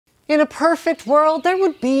In a perfect world, there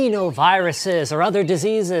would be no viruses or other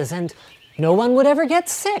diseases, and no one would ever get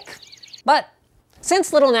sick. But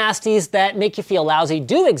since little nasties that make you feel lousy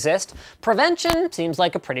do exist, prevention seems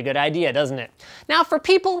like a pretty good idea, doesn't it? Now, for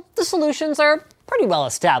people, the solutions are pretty well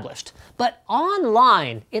established. But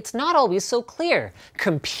online, it's not always so clear.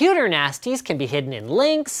 Computer nasties can be hidden in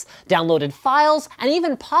links, downloaded files, and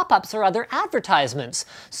even pop-ups or other advertisements.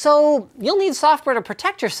 So you'll need software to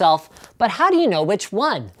protect yourself, but how do you know which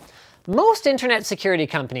one? Most internet security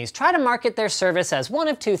companies try to market their service as one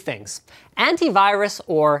of two things: antivirus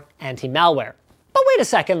or anti-malware. But wait a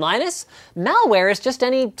second, Linus. Malware is just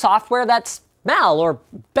any software that's mal or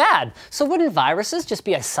bad. So wouldn't viruses just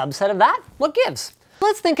be a subset of that? What gives?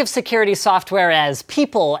 Let's think of security software as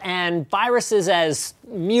people and viruses as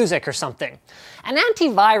music or something. An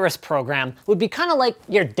antivirus program would be kind of like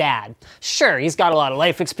your dad. Sure, he's got a lot of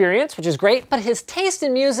life experience, which is great, but his taste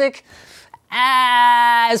in music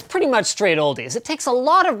is pretty much straight oldies. It takes a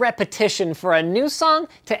lot of repetition for a new song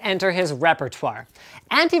to enter his repertoire.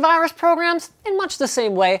 Antivirus programs, in much the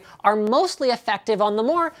same way, are mostly effective on the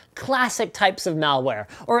more classic types of malware,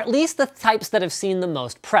 or at least the types that have seen the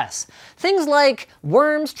most press. Things like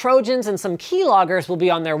worms, trojans, and some keyloggers will be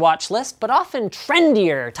on their watch list, but often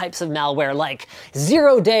trendier types of malware like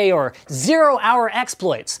zero-day or zero-hour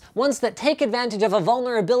exploits, ones that take advantage of a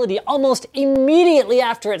vulnerability almost immediately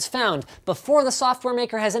after it's found, before the software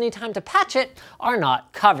maker has any time to patch it, are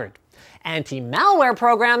not covered. Anti-malware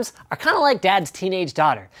programs are kind of like dad's teenage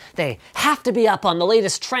daughter. They have to be up on the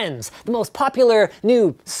latest trends, the most popular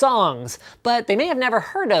new songs, but they may have never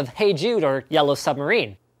heard of Hey Jude or Yellow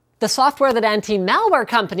Submarine. The software that anti-malware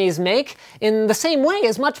companies make, in the same way,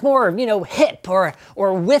 is much more, hip or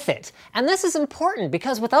with it. And this is important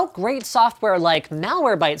because without great software like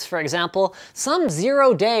Malwarebytes, for example, some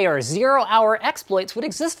zero-day or zero-hour exploits would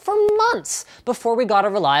exist for months before we got a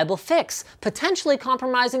reliable fix, potentially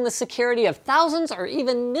compromising the security of thousands or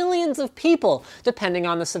even millions of people, depending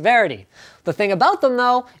on the severity. The thing about them,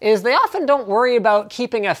 though, is they often don't worry about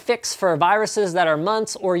keeping a fix for viruses that are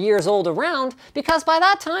months or years old around, because by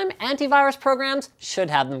that time, antivirus programs should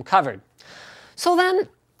have them covered. So then,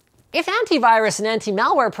 if antivirus and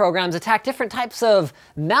anti-malware programs attack different types of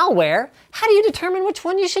malware, how do you determine which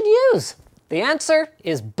one you should use? The answer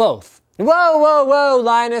is both. Whoa,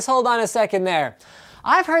 Linus, hold on a second there.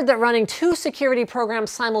 I've heard that running two security programs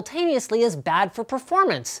simultaneously is bad for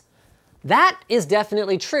performance. That is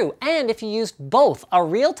definitely true, and if you used both a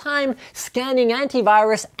real-time scanning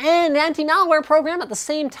antivirus and anti-malware program at the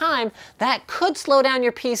same time, that could slow down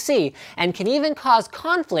your PC and can even cause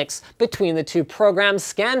conflicts between the two programs'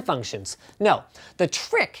 scan functions. No, the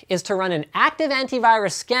trick is to run an active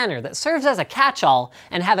antivirus scanner that serves as a catch-all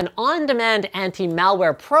and have an on-demand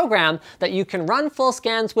anti-malware program that you can run full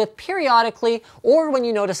scans with periodically or when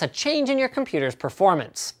you notice a change in your computer's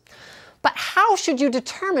performance. But how should you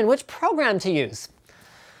determine which program to use?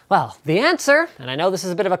 Well, the answer, and I know this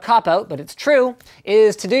is a bit of a cop-out, but it's true,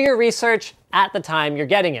 is to do your research at the time you're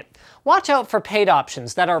getting it. Watch out for paid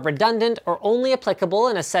options that are redundant or only applicable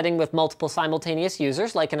in a setting with multiple simultaneous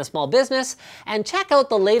users, like in a small business, and check out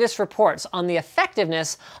the latest reports on the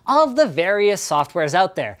effectiveness of the various softwares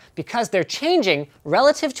out there, because they're changing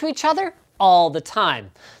relative to each other all the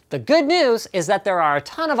time. The good news is that there are a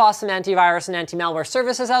ton of awesome antivirus and anti-malware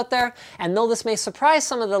services out there, and though this may surprise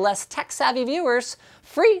some of the less tech-savvy viewers,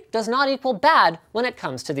 free does not equal bad when it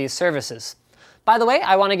comes to these services. By the way,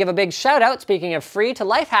 I want to give a big shout out, speaking of free, to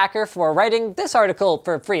Lifehacker for writing this article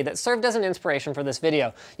for free that served as an inspiration for this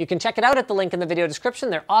video. You can check it out at the link in the video description.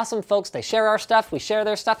 They're awesome folks. They share our stuff, we share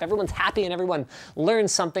their stuff, everyone's happy and everyone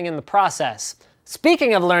learns something in the process.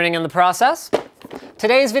 Speaking of learning in the process,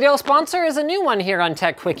 today's video sponsor is a new one here on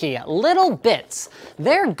Tech Quickie, Little Bits.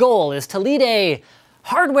 Their goal is to lead a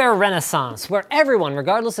hardware renaissance where everyone,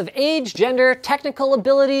 regardless of age, gender, technical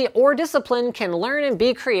ability, or discipline, can learn and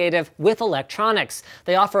be creative with electronics.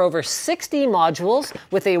 They offer over 60 modules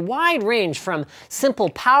with a wide range from simple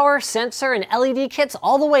power, sensor, and LED kits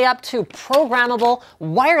all the way up to programmable,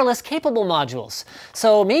 wireless capable modules.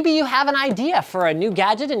 So maybe you have an idea for a new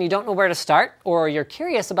gadget and you don't know where to start, or you're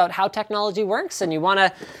curious about how technology works and you want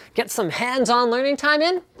to get some hands-on learning time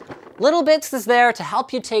in? Little Bits is there to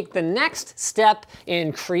help you take the next step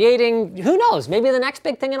in creating, who knows, maybe the next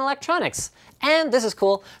big thing in electronics. And this is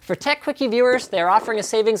cool, for Tech Quickie viewers, they're offering a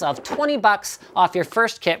savings of 20 bucks off your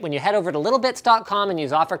first kit when you head over to littlebits.com and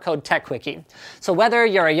use offer code TechQuickie. So whether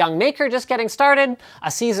you're a young maker just getting started,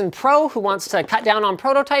 a seasoned pro who wants to cut down on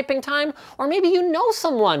prototyping time, or maybe you know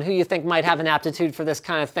someone who you think might have an aptitude for this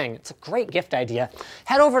kind of thing, it's a great gift idea.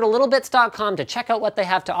 Head over to littlebits.com to check out what they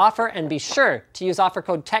have to offer and be sure to use offer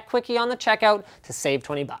code TechQuickie TechWiki on the checkout to save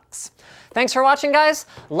 20 bucks. Thanks for watching, guys.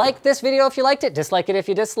 Like this video if you liked it, dislike it if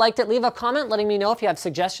you disliked it, leave a comment letting me know if you have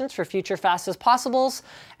suggestions for future Fast as Possibles,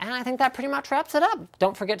 and I think that pretty much wraps it up.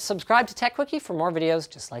 Don't forget to subscribe to TechWiki for more videos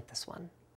just like this one.